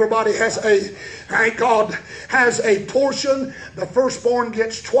 after everybody has thank God, has a portion, the firstborn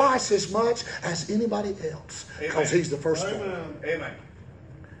gets twice as much as anybody else because he's the firstborn. Amen.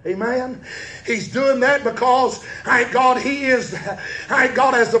 Amen. He's doing that because, thank God, thank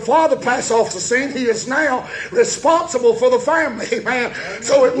God, as the father passes off the scene, he is now responsible for the family. Amen.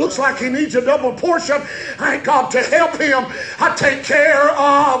 So it looks like he needs a double portion, thank God, to help him take care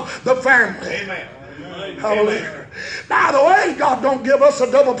of the family. Amen. Hallelujah. By the way, God don't give us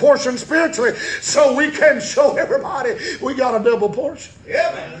a double portion spiritually so we can show everybody we got a double portion.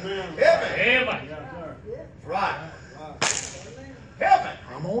 Amen. Amen. Amen. Right. Amen.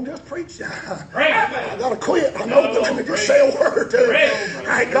 I'm on just preach. Pray. I gotta quit. I know, but let me just say a word too.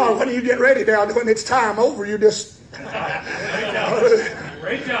 Thank God, when you get ready now, when it's time over, you just hallelujah.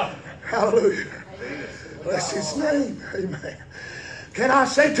 Great job. Hallelujah. Bless his name. Amen. Can I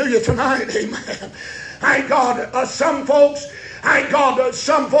say to you tonight, amen. Thank God, some folks, thank God,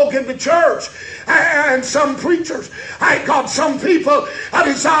 some folk in the church and some preachers, thank God, some people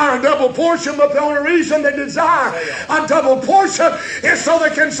desire a double portion, but the only reason they desire a double portion is so they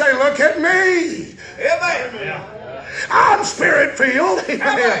can say, look at me. Amen. I'm spirit-filled.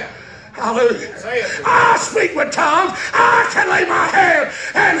 Amen. Hallelujah. I speak with tongues. I can lay my hand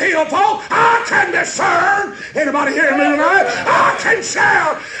and heal folk. I can discern. Anybody hearing me tonight? I can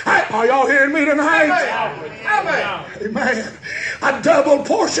shout. Are y'all hearing me tonight? Amen. Amen. A double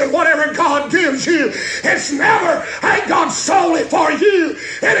portion, whatever God gives you, it's never, thank God, solely for you.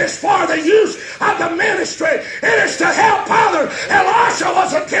 It is for the use of the ministry. It is to help others. Elisha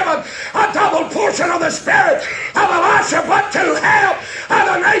wasn't given a double portion of the Spirit of Elisha, but to help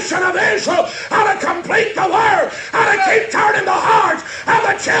the nation of Israel, how to complete the word, how to keep turning the hearts of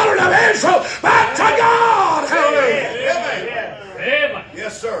the children of Israel back to God. Hallelujah. Amen. Amen.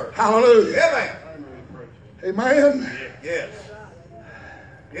 Yes, sir. Hallelujah. Amen. Amen. Yes.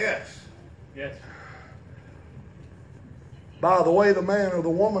 Yes. Yes. By the way, the man or the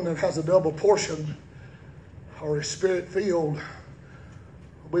woman that has a double portion or is spirit-filled will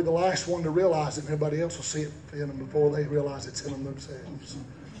be the last one to realize it, and everybody else will see it in them before they realize it's in them themselves.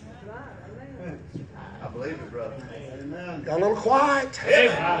 I believe it, brother. Got a little quiet.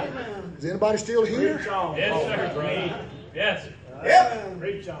 Amen. Is anybody still here? Yes, sir, brother. Yes.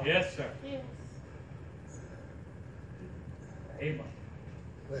 Yep. Yes, sir. Amen.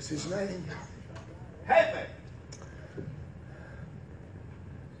 Bless his name. Amen.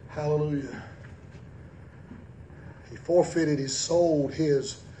 Hallelujah. He forfeited, he sold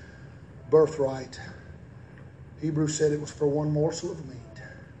his birthright. Hebrews said it was for one morsel of meat.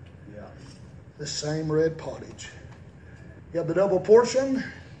 Yeah. The same red pottage. He had the double portion.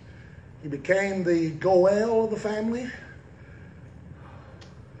 He became the Goel of the family.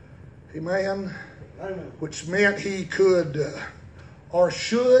 Amen. Which meant he could or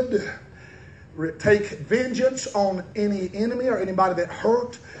should take vengeance on any enemy or anybody that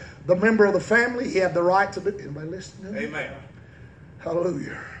hurt the member of the family. He had the right to do. Anybody listening? Amen.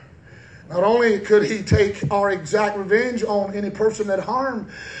 Hallelujah. Not only could he take or exact revenge on any person that harmed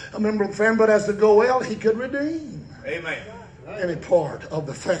a member of the family, but as the Goel, he could redeem Amen. any part of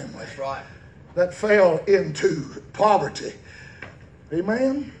the family That's right. that fell into poverty.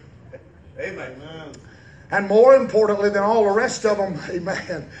 Amen. Amen. And more importantly than all the rest of them,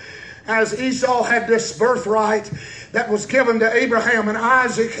 amen, as Esau had this birthright that was given to Abraham and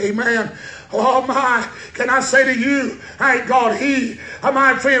Isaac, amen. Oh my, can I say to you, thank God, he,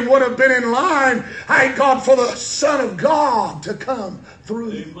 my friend, would have been in line, thank God, for the Son of God to come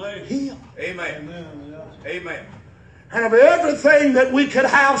through him. Amen. Amen. And of everything that we could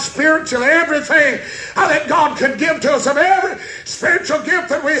have spiritually, everything that God could give to us, of every spiritual gift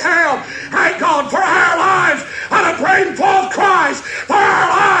that we have, thank God for our lives, and to bring forth Christ, for our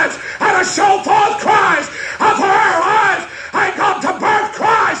lives, and to show forth Christ, and for our lives, thank God, to birth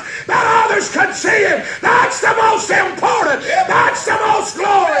Christ, that others could see Him. That's the most important. That's the most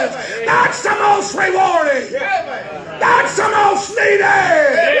glorious. That's the most rewarding. That's the most needed.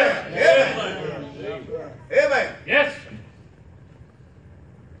 Amen. Yes.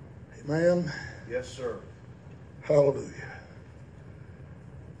 Amen. Yes, sir. Hallelujah.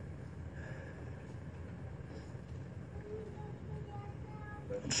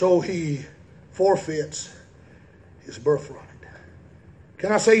 And so he forfeits his birthright.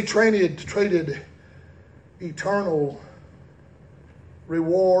 Can I say he traded eternal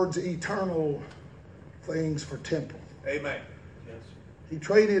rewards, eternal things for temporal? Amen. He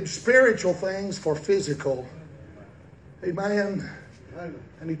traded spiritual things for physical. Amen.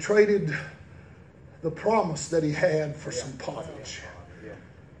 And he traded the promise that he had for some pottage.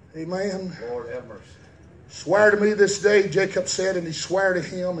 Amen. Lord have mercy. Swear to me this day, Jacob said, and he swore to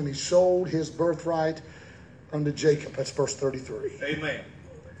him, and he sold his birthright unto Jacob. That's verse 33. Amen.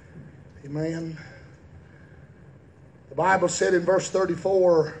 Amen. The Bible said in verse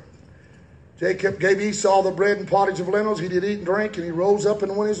 34, Jacob gave Esau the bread and pottage of lentils. He did eat and drink, and he rose up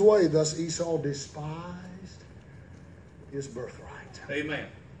and went his way. Thus Esau despised his birthright. Amen.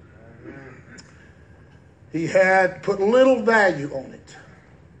 He had put little value on it.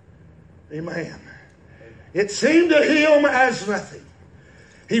 Amen. It seemed to him as nothing.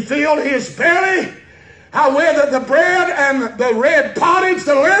 He filled his belly with the bread and the red pottage,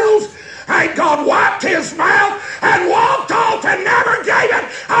 the lentils, and God wiped his mouth and walked off and never gave it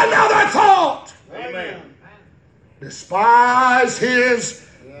another thought. Amen. Despise his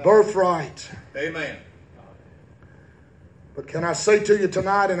birthright. Amen. But can I say to you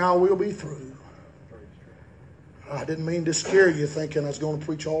tonight, and I will be through, I didn't mean to scare you thinking I was going to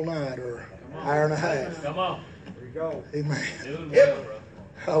preach all night or an hour and a half. Come on. Here we go. Amen. Doing well, brother.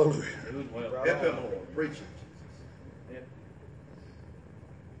 Hallelujah. Doing well. Help him, Lord. Preach it.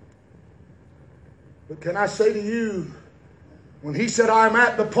 But can I say to you, when he said, I'm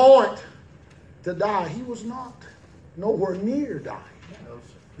at the point to die, he was not nowhere near dying.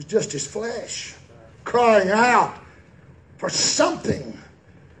 It was just his flesh crying out for something.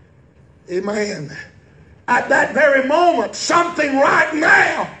 Amen. At that very moment, something right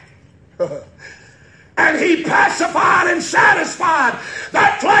now. And he pacified and satisfied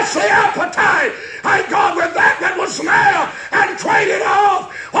that fleshly appetite, thank God, with that was now, and traded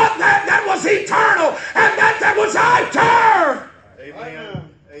off what that was eternal and that was eternal. Amen.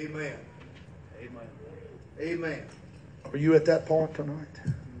 Amen. Amen. Amen. Are you at that point tonight?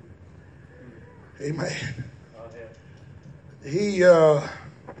 Amen. He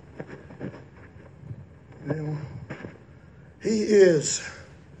is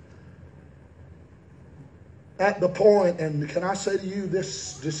at the point, and can I say to you,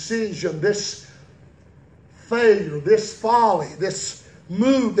 this decision, this failure, this folly, this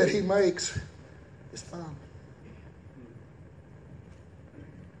move that he makes is final.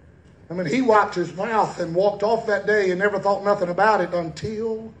 I mean, he wiped his mouth and walked off that day and never thought nothing about it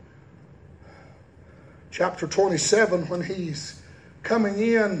until chapter 27, when he's coming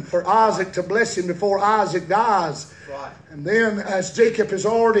in for Isaac to bless him before Isaac dies. Right. And then as Jacob has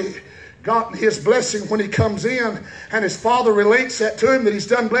already gotten his blessing when he comes in, and his father relates that to him, that he's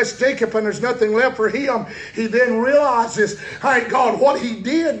done blessed Jacob and there's nothing left for him, he then realizes, thank God, what he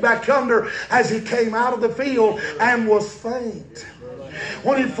did back under as he came out of the field and was faint.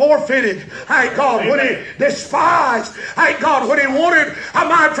 When he forfeited, thank God, when he despised, thank God, when he wanted,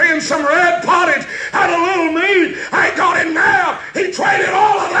 my friend, some red pottage and a little meat, thank God, and now he traded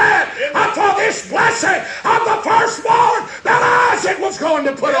all of that for this blessing of the firstborn that Isaac was going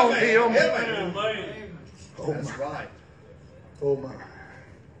to put on him. Oh That's my. right. Oh my.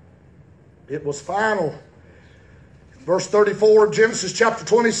 It was final. Verse 34 of Genesis chapter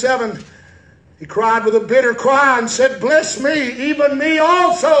 27, he cried with a bitter cry and said, bless me, even me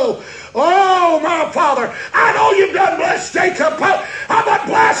also. Oh, my father, I know you've done blessed Jacob, but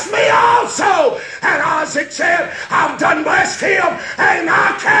bless me also. And Isaac said, I've done blessed him, and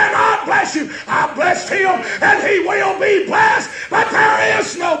I cannot bless you. I've blessed him, and he will be blessed, but there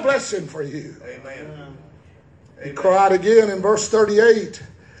is no blessing for you. Amen. He cried again in verse 38.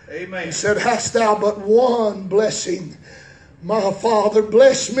 Amen. He said, hast thou but one blessing, my Father,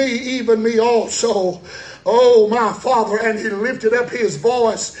 bless me, even me also. Oh, my Father. And he lifted up his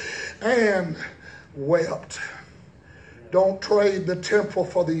voice and wept. Don't trade the temporal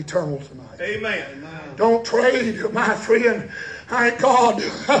for the eternal tonight. Amen. Don't trade, my friend. Thank God.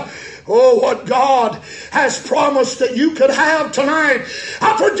 Oh, what God has promised that you could have tonight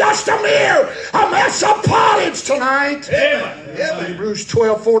for just a mess of pottage tonight. Amen. Hebrews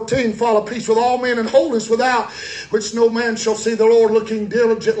 12:14, follow peace with all men and holiness, without which no man shall see the Lord, looking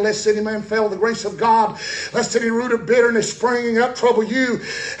diligent, lest any man fail the grace of God, lest any root of bitterness springing up trouble you,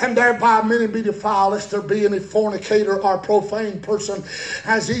 and thereby many be defiled, lest there be any fornicator or profane person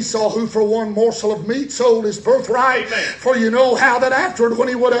as Esau, who for one morsel of meat sold his birthright. Amen. For you know how that afterward, when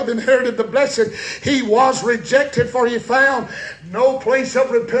he would have inherited the blessing, he was rejected, for he found no place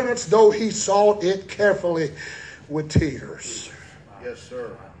of repentance, though he sought it carefully with tears. Yes,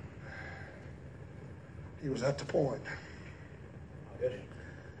 sir. He was at the point.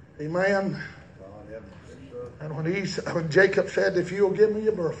 Amen. And when Jacob said, if you'll give me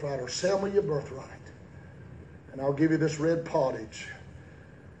your birthright, or sell me your birthright, and I'll give you this red pottage,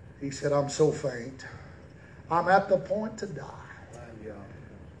 he said, I'm so faint. I'm at the point to die.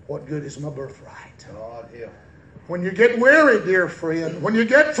 What good is my birthright? When you get weary, dear friend, when you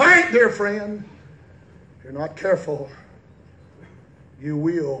get faint, dear friend, if you're not careful, you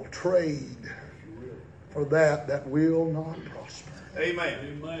will trade for that will not prosper.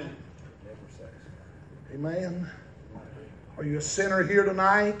 Amen. Amen. Are you a sinner here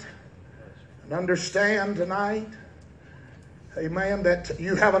tonight? And understand tonight, amen, that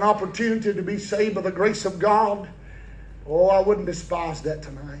you have an opportunity to be saved by the grace of God? Oh, I wouldn't despise that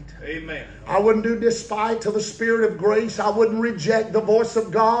tonight. Amen. I wouldn't do despite to the Spirit of grace. I wouldn't reject the voice of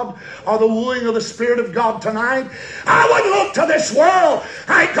God or the wooing of the Spirit of God tonight. I would look to this world,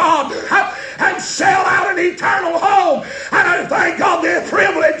 thank God, and sell out an eternal home. And I thank God the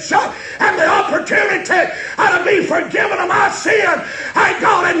privilege and the opportunity to be forgiven of my sin. Thank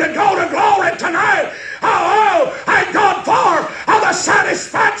God, and to go to glory tonight. Oh, thank God for the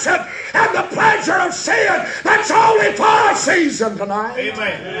satisfaction and the pleasure of sin that's only for a season tonight.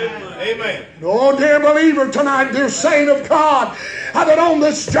 Amen. Amen. Oh, dear believer tonight, dear saint of God, that on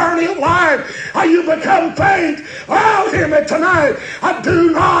this journey of life, you become faint. Oh, hear me tonight. I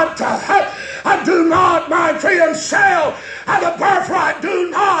do not, my friend, sell the birthright. Do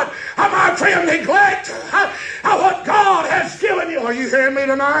not, my friend, neglect what God has given you. Are you hearing me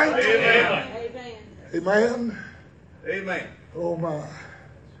tonight? Amen. Amen. Amen. Oh, my.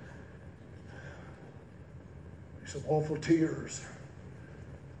 Some awful tears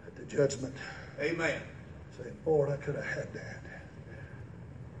at the judgment. Amen. Saying, Lord, I could have had that.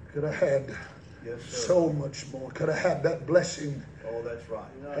 Could have had Yes, sir. so much more. Could have had that blessing. Oh, that's right.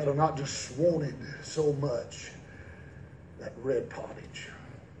 Had I not just wanted so much that red pottage.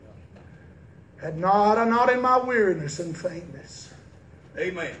 Had not I not in my weariness and faintness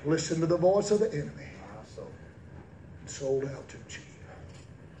Amen. listened to the voice of the enemy and sold out too cheap.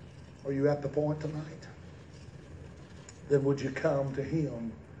 Are you at the point tonight? Then would you come to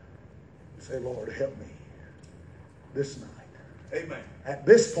him and say, Lord, help me this night. Amen. At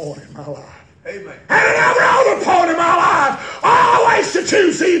this point in my life. Amen. And at every other point in my life, always to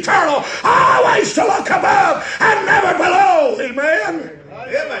choose the eternal, always to look above and never below. Amen.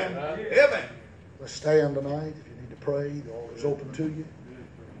 Amen. Amen. Let's stand tonight. If you need to pray, the altar is open to you.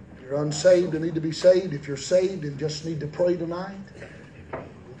 If you're unsaved and need to be saved, if you're saved and just need to pray tonight,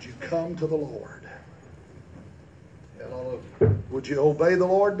 would you come to the Lord? Would you obey the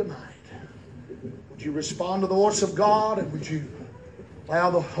Lord tonight? Would you respond to the voice of God? And would you allow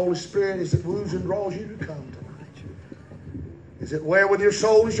the Holy Spirit, as it woos and draws you, to come tonight? Is it where with your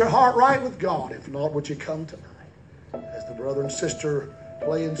soul? Is your heart right with God? If not, would you come tonight? As the brother and sister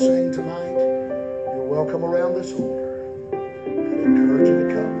play and sing tonight, you're welcome around this altar. I'd encourage you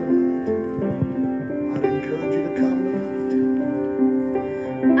to come tonight. I'd encourage you to come tonight.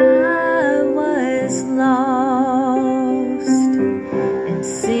 I was lost, and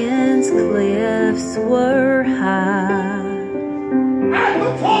sin's cliffs were high.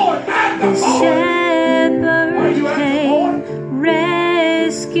 The shepherd came,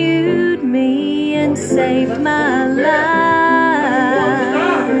 rescued me, and saved my life.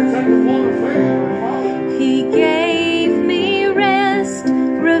 He gave me rest,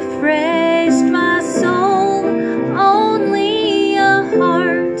 refreshed my soul. Only a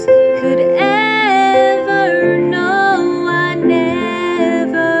heart could ever know I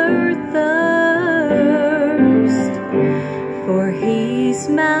never thirst, for he's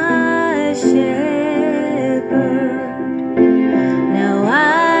my shepherd. Now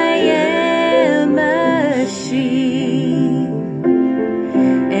I am a sheep,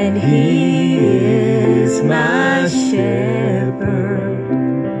 and he is my shepherd.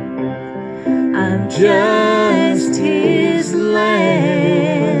 I'm just his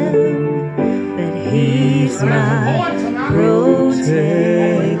lamb, but he's my protector.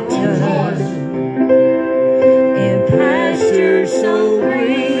 In pastures so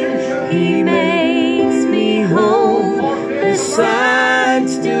green, he makes me whole. Beside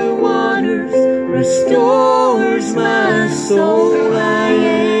still waters, restores my soul. I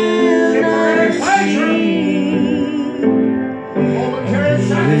am a sheep, and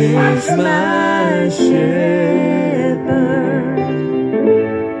he is my shepherd.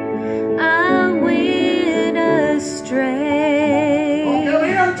 I went astray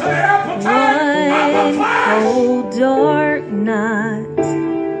one cold dark night,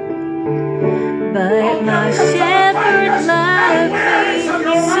 but my shepherd loved me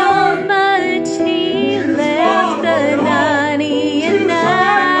so much he left the 99.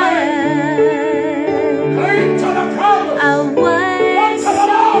 I was so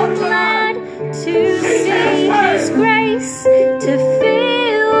glad to see his grace, to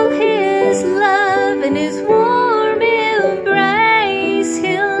feel his love and his warm embrace.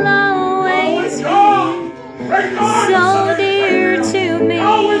 He'll always be so dear to me. He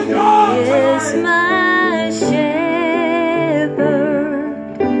is my shepherd.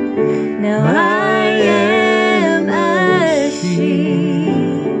 Now I am a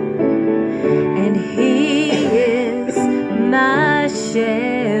sheep, and he is my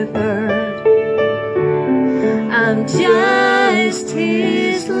shepherd. I'm just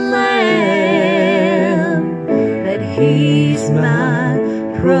his lamb, but he's my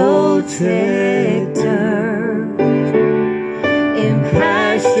protector. In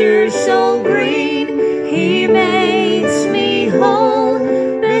pastures so green, he makes me whole.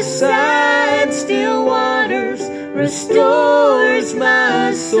 Beside still waters, restores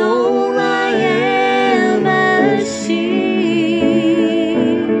my soul. I am a sheep,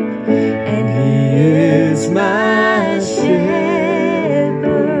 and he is my shepherd.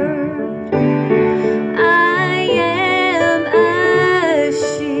 I am a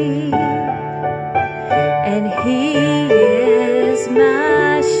sheep, and he is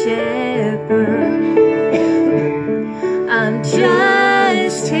my shepherd. I'm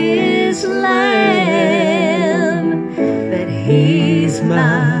just his lamb, but he's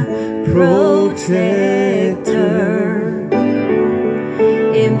my protector.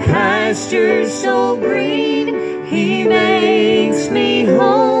 In pastures so green, he makes me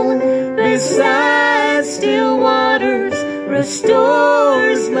whole. Beside still waters,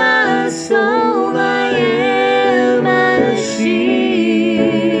 restores my soul. I am a sheep,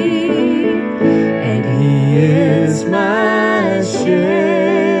 and he is my shepherd.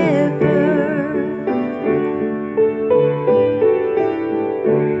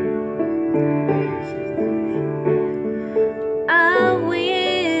 I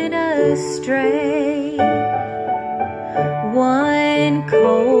went astray one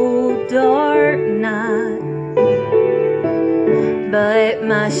cold dark night, but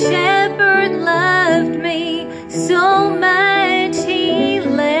my shepherd loved me so much he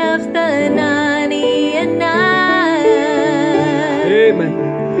left the 99. Amen.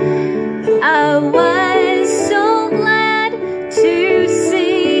 I was so glad to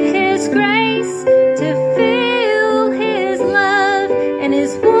see his grace, to feel his love and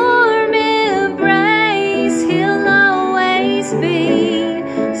his warm embrace. He'll always be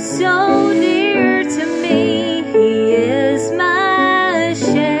so dear to me. He is my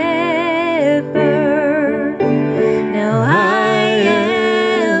shepherd. Now I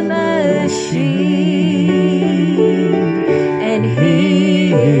am a sheep, and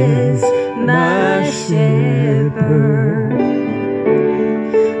he is my shepherd.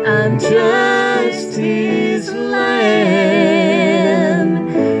 I'm just his lamb,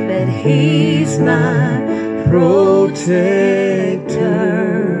 but he's my protector.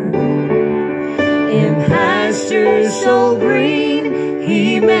 In pastures so green,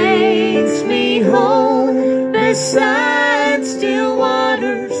 he makes me whole. Beside still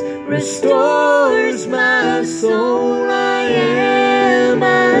waters, restores my soul. I am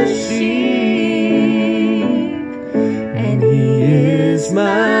a sheep, and he is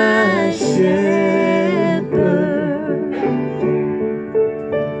my